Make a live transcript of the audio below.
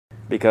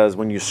because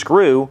when you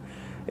screw,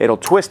 it'll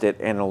twist it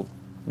and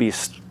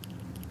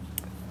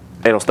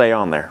it'll stay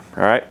on there.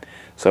 All right.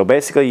 So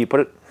basically, you put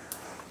it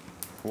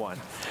one.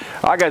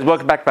 All right, guys,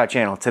 welcome back to my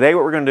channel. Today,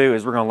 what we're going to do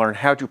is we're going to learn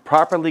how to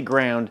properly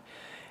ground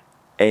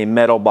a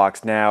metal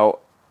box. Now,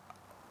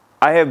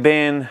 I have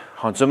been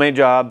on so many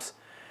jobs.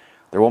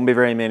 There won't be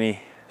very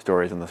many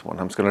stories in this one.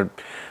 I'm just going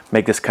to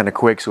make this kind of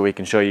quick so we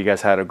can show you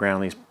guys how to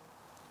ground these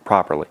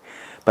properly.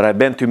 But I've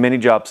been through many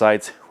job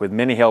sites with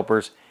many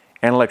helpers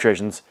and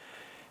electricians,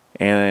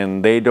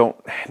 and they don't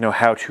know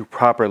how to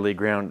properly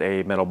ground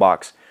a metal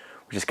box,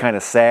 which is kind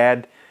of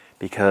sad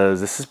because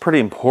this is pretty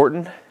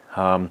important.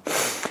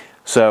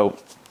 So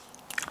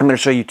I'm going to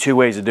show you two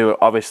ways to do it.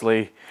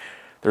 Obviously,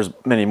 there's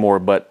many more,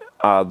 but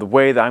the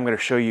way that I'm going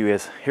to show you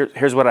is,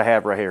 here's what I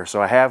have right here.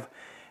 So I have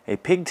a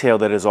pigtail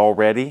that is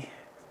already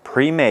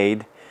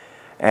pre-made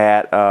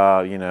at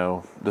you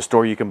know, the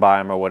store you can buy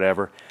them or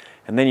whatever.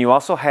 And then you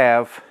also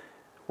have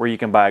where you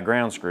can buy a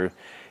ground screw,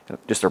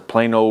 just a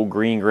plain old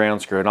green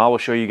ground screw. And I will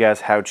show you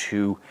guys how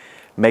to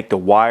make the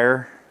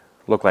wire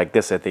look like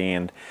this at the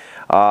end.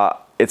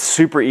 It's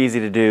super easy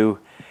to do,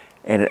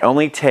 and it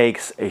only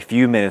takes a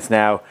few minutes.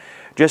 Now,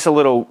 just a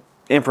little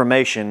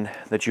information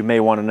that you may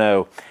want to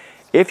know.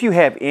 If you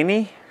have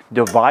any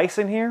device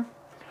in here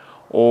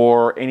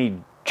or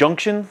any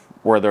junction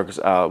where there's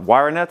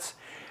wire nuts,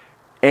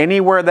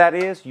 anywhere that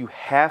is, you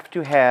have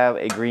to have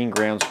a green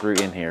ground screw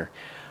in here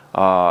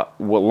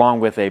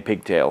along with a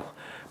pigtail,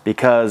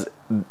 because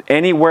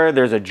anywhere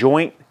there's a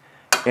joint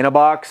in a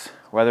box,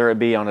 whether it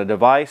be on a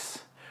device,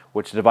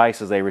 which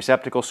device is a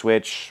receptacle,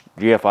 switch,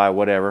 GFI,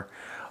 whatever,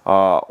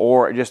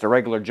 or just a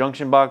regular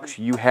junction box,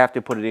 you have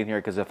to put it in here,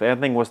 because if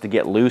anything was to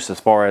get loose, as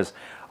far as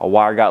a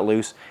wire got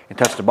loose and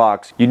touched the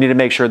box, you need to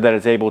make sure that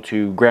it's able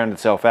to ground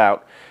itself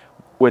out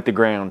with the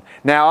ground.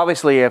 Now,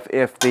 obviously,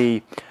 if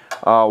the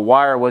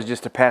wire was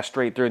just to pass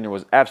straight through and there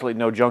was absolutely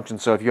no junction,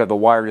 so if you have the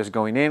wire just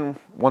going in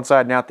one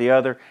side and out the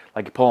other,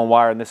 like you're pulling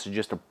wire and this is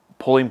just a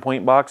pulling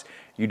point box,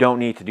 you don't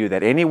need to do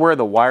that. Anywhere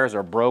the wires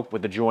are broke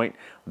with the joint,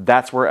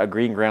 that's where a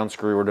green ground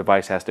screw or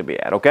device has to be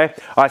at, okay?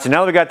 All right, so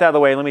now that we got that out of the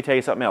way, let me tell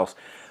you something else.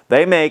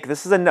 They make,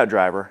 this is a nut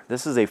driver.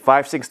 This is a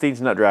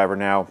 5/16 nut driver.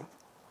 Now,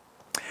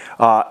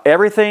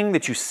 everything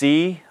that you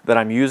see that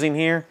I'm using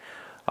here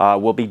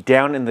will be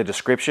down in the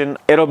description.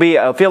 It'll be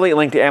an affiliate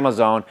link to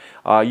Amazon.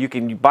 You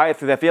can buy it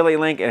through the affiliate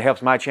link. It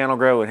helps my channel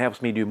grow. It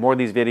helps me do more of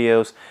these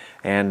videos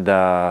and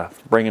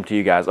bring them to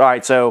you guys. All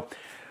right, so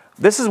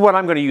this is what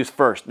I'm going to use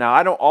first. Now,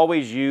 I don't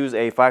always use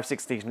a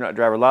 5/16 nut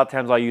driver. A lot of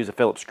times I'll use a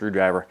Phillips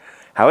screwdriver.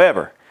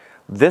 However,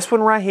 this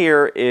one right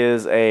here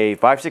is a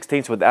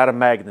 5/16 without a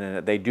magnet in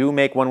it. They do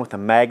make one with a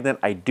magnet.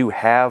 I do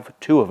have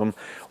two of them.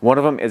 One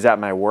of them is at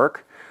my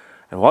work,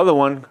 and the other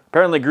one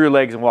apparently grew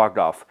legs and walked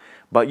off.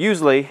 But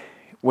usually,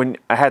 when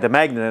I had the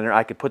magnet in there,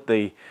 I could put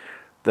the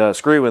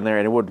screw in there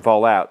and it wouldn't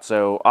fall out.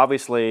 So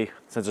obviously,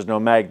 since there's no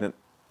magnet,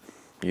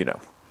 you know.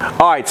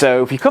 All right,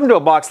 so if you come to a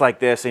box like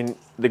this, and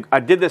I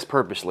did this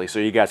purposely so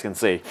you guys can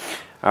see.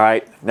 All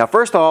right, now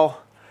first of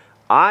all,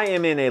 I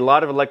am in a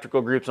lot of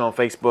electrical groups on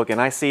Facebook,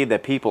 and I see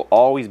that people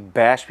always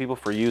bash people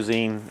for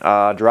using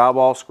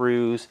drywall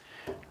screws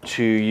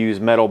to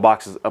use metal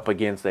boxes up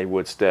against a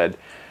wood stud.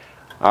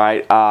 All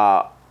right,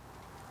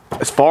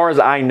 as far as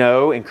I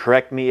know, and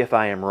correct me if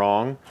I am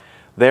wrong,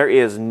 there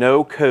is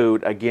no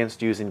code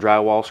against using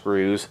drywall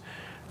screws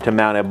to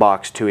mount a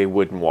box to a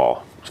wooden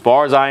wall. As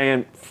far as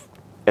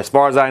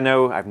I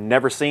know, I've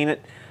never seen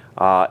it.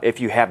 If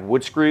you have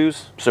wood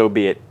screws, so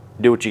be it.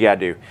 Do what you gotta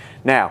do.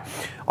 Now,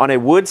 on a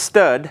wood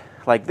stud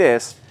like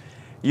this,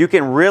 you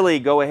can really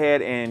go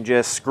ahead and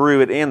just screw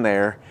it in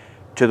there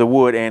to the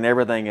wood, and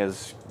everything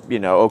is, you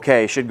know,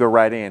 okay, should go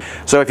right in.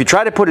 So if you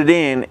try to put it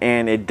in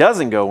and it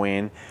doesn't go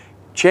in,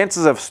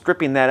 chances of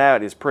stripping that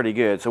out is pretty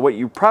good. So what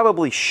you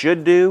probably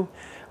should do,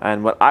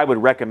 and what I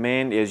would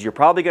recommend, is you're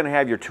probably going to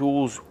have your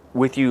tools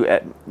with you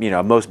at, you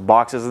know, most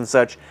boxes and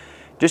such.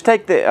 Just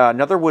take the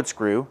another wood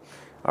screw,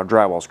 or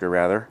drywall screw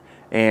rather,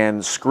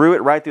 and screw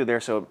it right through there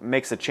so it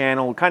makes a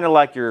channel, kind of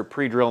like you're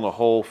pre-drilling a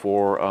hole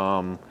for,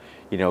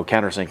 you know,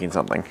 countersinking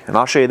something. And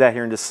I'll show you that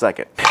here in just a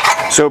second.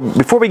 So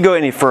before we go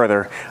any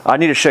further, I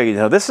need to show you.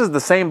 Now, this is the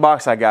same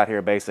box I got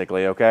here,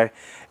 basically, okay?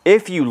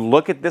 If you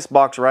look at this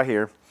box right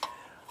here,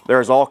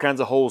 there's all kinds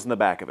of holes in the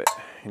back of it.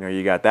 You know,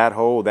 you got that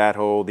hole,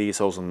 these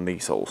holes, and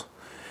these holes.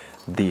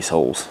 These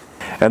holes.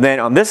 And then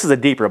on this is a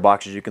deeper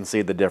box, as you can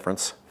see the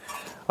difference.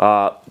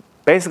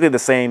 Basically the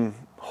same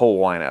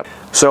hole lineup.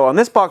 So on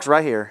this box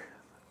right here,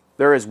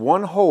 there is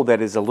one hole that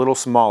is a little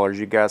smaller, as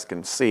you guys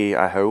can see,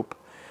 I hope.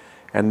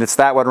 And it's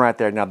that one right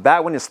there. Now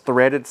that one is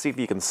threaded. See if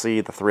you can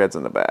see the threads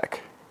in the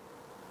back.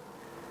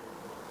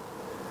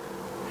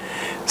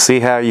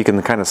 See how you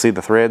can kind of see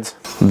the threads?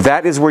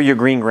 That is where your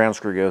green ground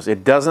screw goes.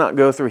 It does not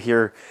go through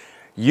here.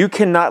 You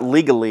cannot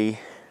legally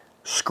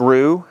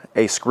screw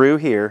a screw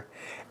here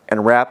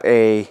and wrap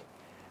a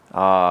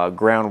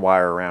ground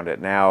wire around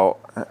it. Now,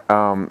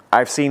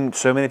 I've seen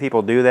so many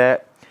people do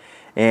that,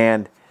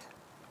 and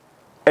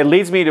it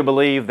leads me to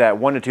believe that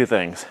one of two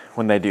things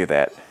when they do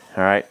that,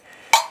 all right?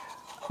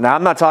 Now,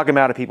 I'm not talking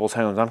about at people's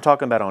homes. I'm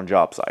talking about on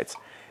job sites.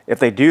 if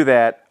they do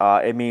that,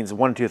 it means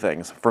one of two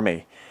things for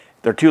me.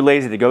 They're too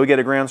lazy to go get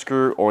a ground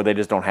screw, or they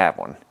just don't have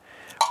one.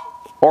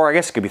 Or I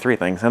guess it could be three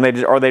things, and they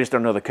just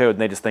don't know the code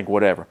and they just think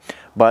whatever.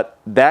 But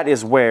that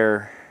is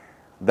where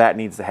that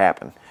needs to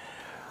happen.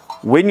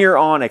 When you're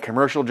on a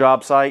commercial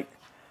job site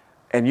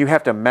and you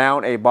have to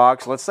mount a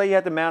box, let's say you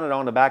have to mount it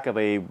on the back of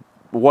a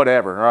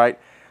whatever, all right?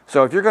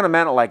 So if you're going to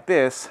mount it like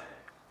this,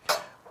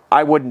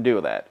 I wouldn't do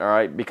that, all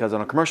right? Because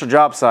on a commercial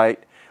job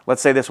site,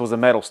 let's say this was a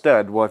metal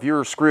stud. Well, if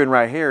you're screwing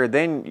right here,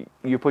 then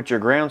you put your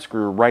ground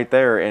screw right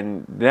there,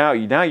 and now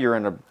you're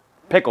in a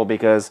pickle,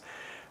 because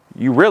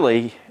you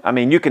really, I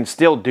mean, you can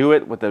still do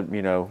it with the,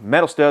 you know,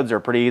 metal studs are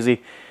pretty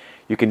easy.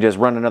 You can just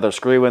run another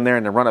screw in there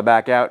and then run it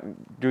back out and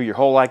do your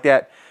hole like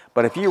that.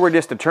 But if you were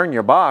just to turn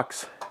your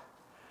box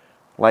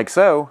like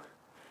so,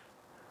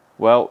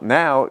 well,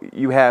 now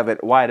you have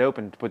it wide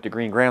open to put the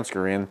green ground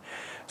screw in.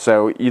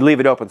 So you leave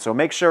it open. So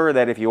make sure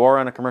that if you are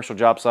on a commercial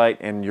job site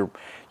and you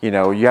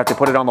have to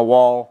put it on the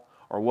wall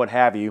or what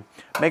have you,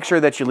 make sure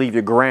that you leave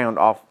your ground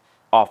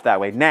off that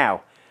way.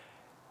 Now,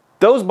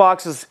 those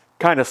boxes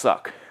kind of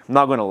suck. I'm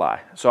not going to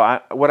lie.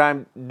 So what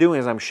I'm doing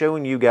is I'm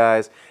showing you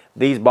guys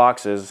these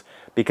boxes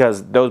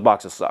because those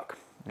boxes suck.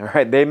 All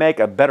right, they make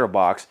a better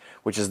box,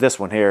 which is this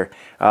one here.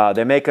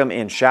 They make them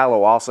in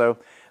shallow also,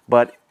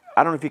 but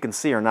I don't know if you can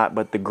see or not,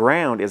 but the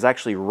ground is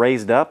actually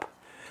raised up.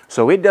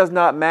 So it does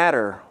not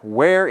matter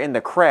where in the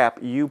crap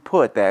you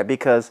put that,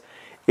 because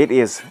it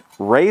is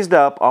raised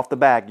up off the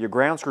back. Your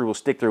ground screw will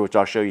stick through, which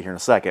I'll show you here in a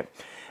second.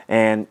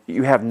 And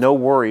you have no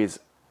worries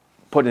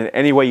putting it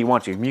any way you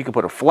want to. You can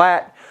put it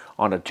flat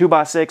on a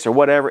 2x6 or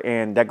whatever,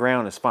 and that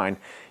ground is fine.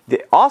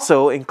 They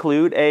also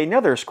include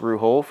another screw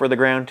hole for the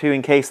ground too,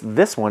 in case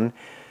this one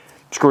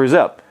screws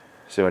up.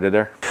 See what I did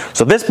there?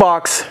 So this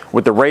box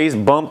with the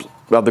raised bump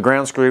of the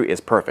ground screw is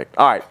perfect.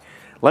 All right,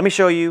 let me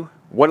show you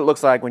what it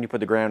looks like when you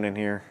put the ground in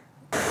here.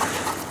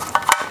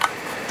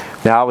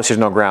 Now obviously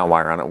there's no ground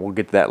wire on it. We'll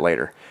get to that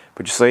later.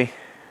 But you see,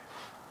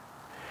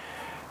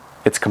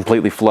 it's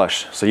completely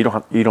flush. So you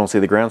don't see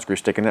the ground screw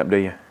sticking up, do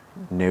you?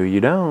 No,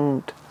 you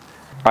don't.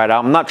 All right,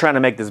 I'm not trying to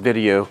make this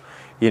video,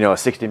 you know, a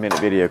 60-minute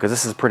video, because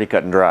this is pretty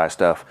cut and dry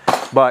stuff.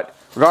 But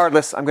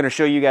regardless, I'm going to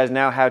show you guys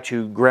now how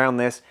to ground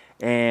this,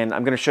 and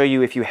I'm going to show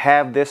you, if you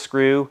have this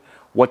screw,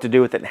 what to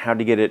do with it and how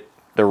to get it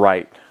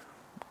the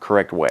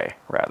correct way,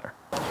 rather.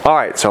 All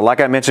right, so like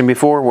I mentioned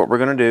before, what we're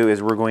going to do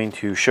is we're going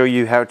to show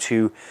you how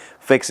to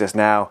fix this.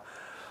 Now,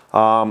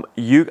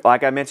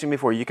 like I mentioned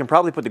before, you can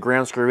probably put the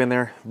ground screw in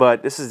there,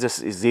 but this is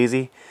just as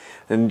easy.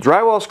 And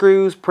drywall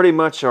screws pretty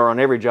much are on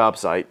every job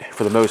site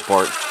for the most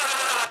part.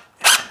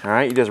 All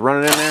right, you just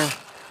run it in there,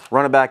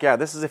 run it back out.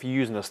 This is if you're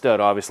using a stud,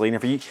 obviously.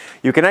 And if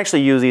you can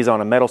actually use these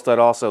on a metal stud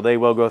also. They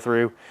will go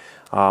through.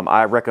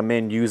 I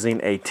recommend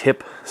using a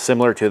tip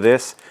similar to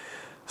this,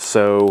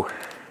 so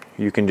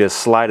you can just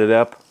slide it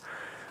up,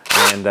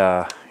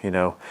 and you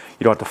know,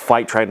 you don't have to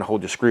fight trying to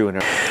hold your screw in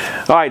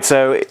there. All right,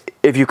 so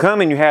if you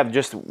come and you have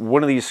just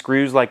one of these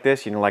screws like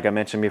this, you know, like I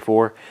mentioned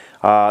before,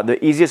 the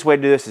easiest way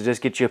to do this is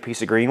just get you a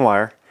piece of green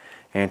wire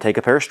and take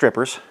a pair of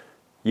strippers.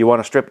 You want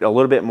to strip a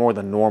little bit more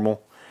than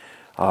normal.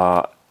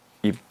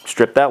 You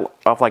strip that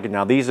off like it.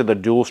 Now these are the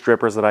dual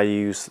strippers that I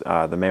use,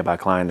 the made by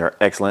Klein. They're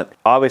excellent.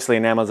 Obviously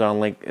an Amazon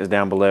link is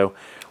down below.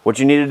 What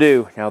you need to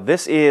do, now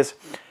this is,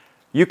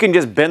 you can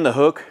just bend the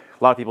hook.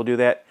 A lot of people do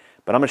that,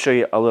 but I'm going to show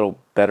you a little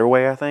better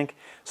way, I think.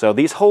 So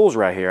these holes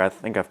right here, I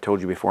think I've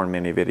told you before in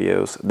many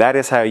videos, that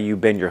is how you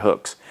bend your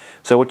hooks.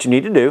 So what you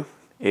need to do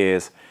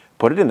is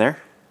put it in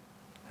there,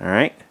 all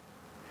right?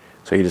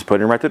 So you just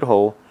put it right through the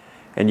hole,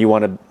 and you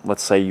want to,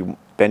 let's say you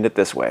bend it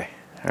this way,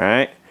 all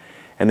right?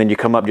 And then you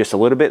come up just a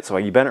little bit. So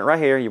you bend it right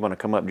here, you want to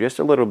come up just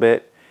a little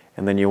bit,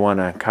 and then you want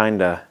to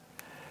kind of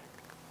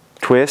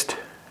twist,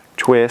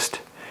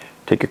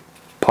 take your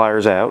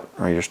pliers out,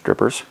 or your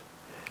strippers,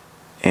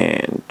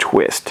 and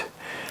twist.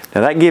 Now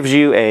that gives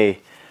you a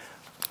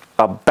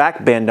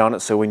back bend on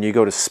it, so when you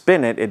go to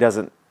spin it, it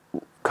doesn't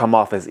come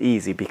off as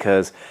easy,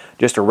 because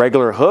just a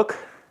regular hook,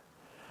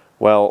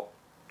 well,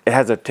 it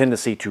has a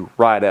tendency to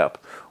ride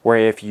up, where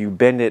if you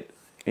bend it,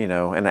 you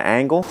know, in an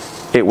angle,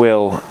 it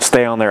will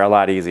stay on there a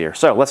lot easier.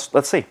 So let's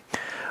see.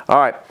 All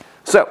right,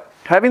 so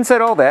having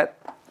said all that,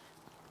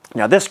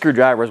 now this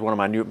screwdriver is one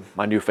of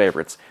my new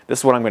favorites. This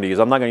is what I'm going to use.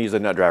 I'm not going to use a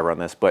nut driver on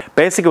this, but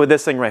basically what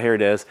this thing right here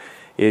does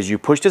is you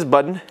push this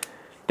button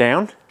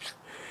down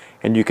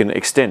and you can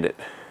extend it.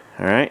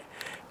 All right,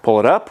 pull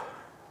it up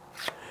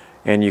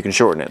and you can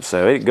shorten it.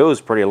 So it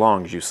goes pretty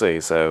long, as you see.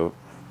 So,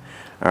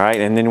 all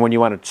right, and then when you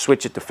want to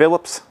switch it to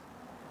Phillips,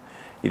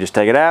 you just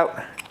take it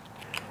out,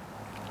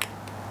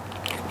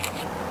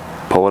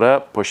 pull it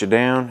up, push it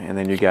down, and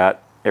then you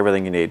got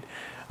everything you need.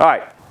 All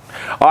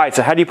right,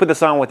 so how do you put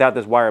this on without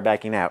this wire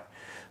backing out?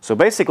 So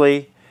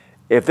basically,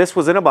 if this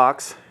was in a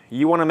box,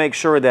 you want to make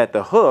sure that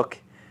the hook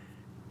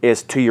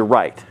is to your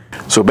right.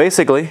 So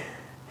basically,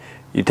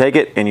 you take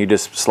it and you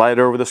just slide it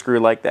over the screw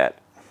like that.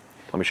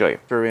 Let me show you.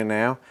 Screw in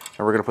now,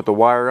 and we're going to put the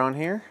wire on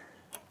here,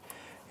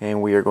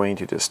 and we are going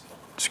to just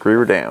screw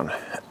her down,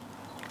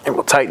 and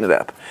we'll tighten it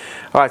up.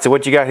 All right, so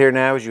what you got here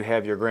now is you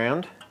have your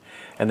ground,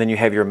 and then you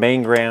have your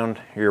main ground,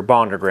 your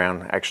bonder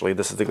ground. Actually,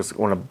 this is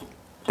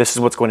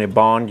what's going to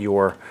bond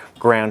your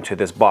ground to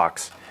this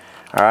box.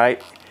 All right,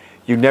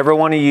 you never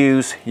want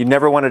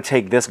to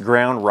take this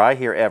ground right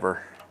here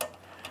ever.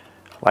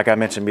 Like I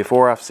mentioned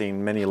before, I've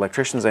seen many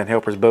electricians and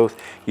helpers both.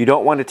 You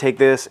don't want to take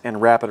this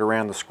and wrap it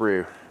around the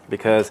screw,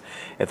 because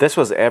if this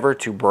was ever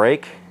to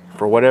break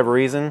for whatever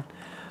reason,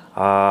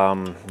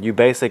 you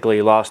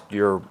basically lost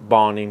your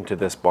bonding to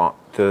this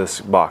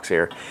box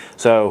here.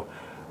 So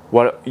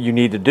what you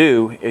need to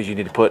do is you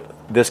need to put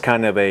this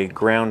kind of a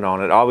ground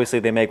on it. Obviously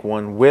they make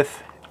one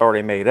with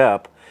already made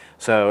up,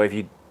 so if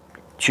you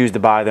choose to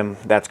buy them,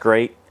 that's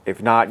great.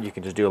 If not, you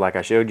can just do it like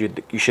I showed you.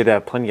 You should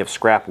have plenty of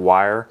scrap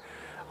wire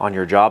on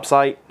your job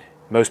site.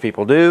 Most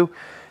people do,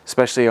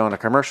 especially on a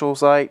commercial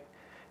site,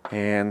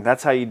 and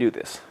that's how you do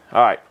this.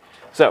 All right,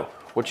 so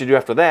what you do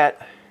after that,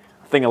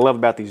 the thing I love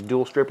about these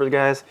dual strippers,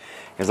 guys,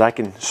 is I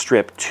can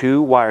strip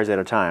 2 wires at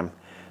a time.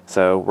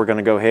 So we're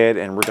gonna go ahead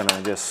and we're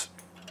gonna just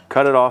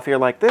cut it off here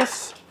like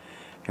this,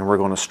 and we're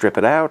gonna strip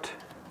it out.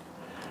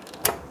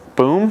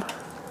 Boom.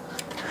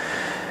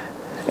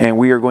 And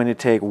we are going to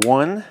take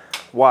 1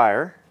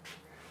 wire,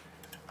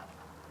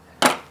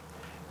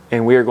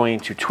 and we are going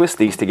to twist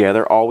these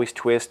together. Always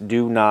twist,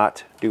 do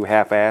not do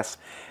half-ass,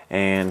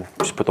 and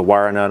just put the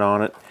wire nut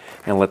on it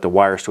and let the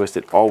wires twist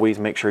it. Always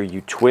make sure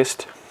you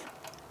twist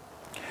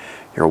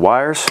your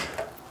wires.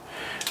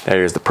 That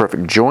is the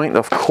perfect joint,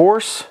 of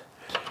course.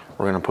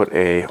 We're gonna put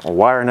a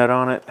wire nut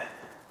on it.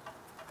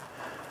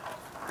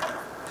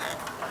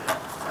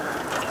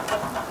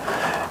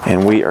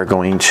 And we are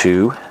going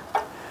to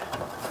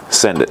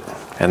send it.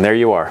 And there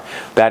you are.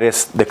 That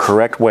is the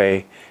correct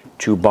way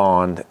to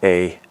bond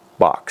a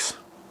box.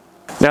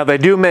 Now they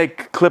do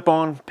make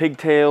clip-on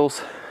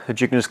pigtails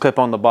that you can just clip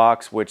on the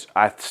box, which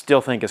I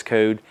still think is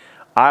code.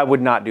 I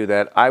would not do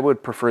that. I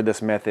would prefer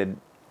this method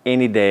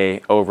any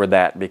day over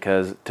that,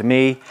 because to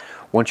me,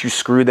 once you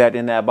screw that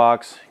in that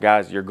box,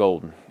 guys, you're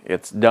golden.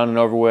 It's done and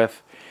over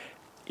with,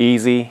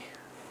 easy.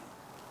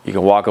 You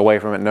can walk away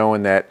from it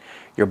knowing that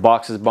your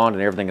box is bonded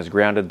and everything is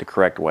grounded the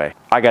correct way.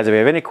 All right, guys, if you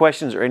have any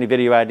questions or any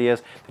video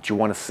ideas that you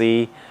want to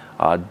see,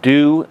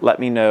 do let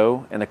me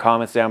know in the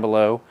comments down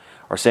below,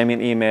 or send me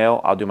an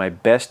email. I'll do my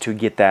best to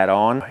get that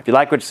on. If you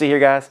like what you see here,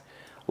 guys,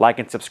 like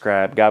and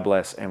subscribe. God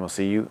bless, and we'll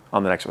see you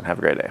on the next one. Have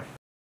a great day.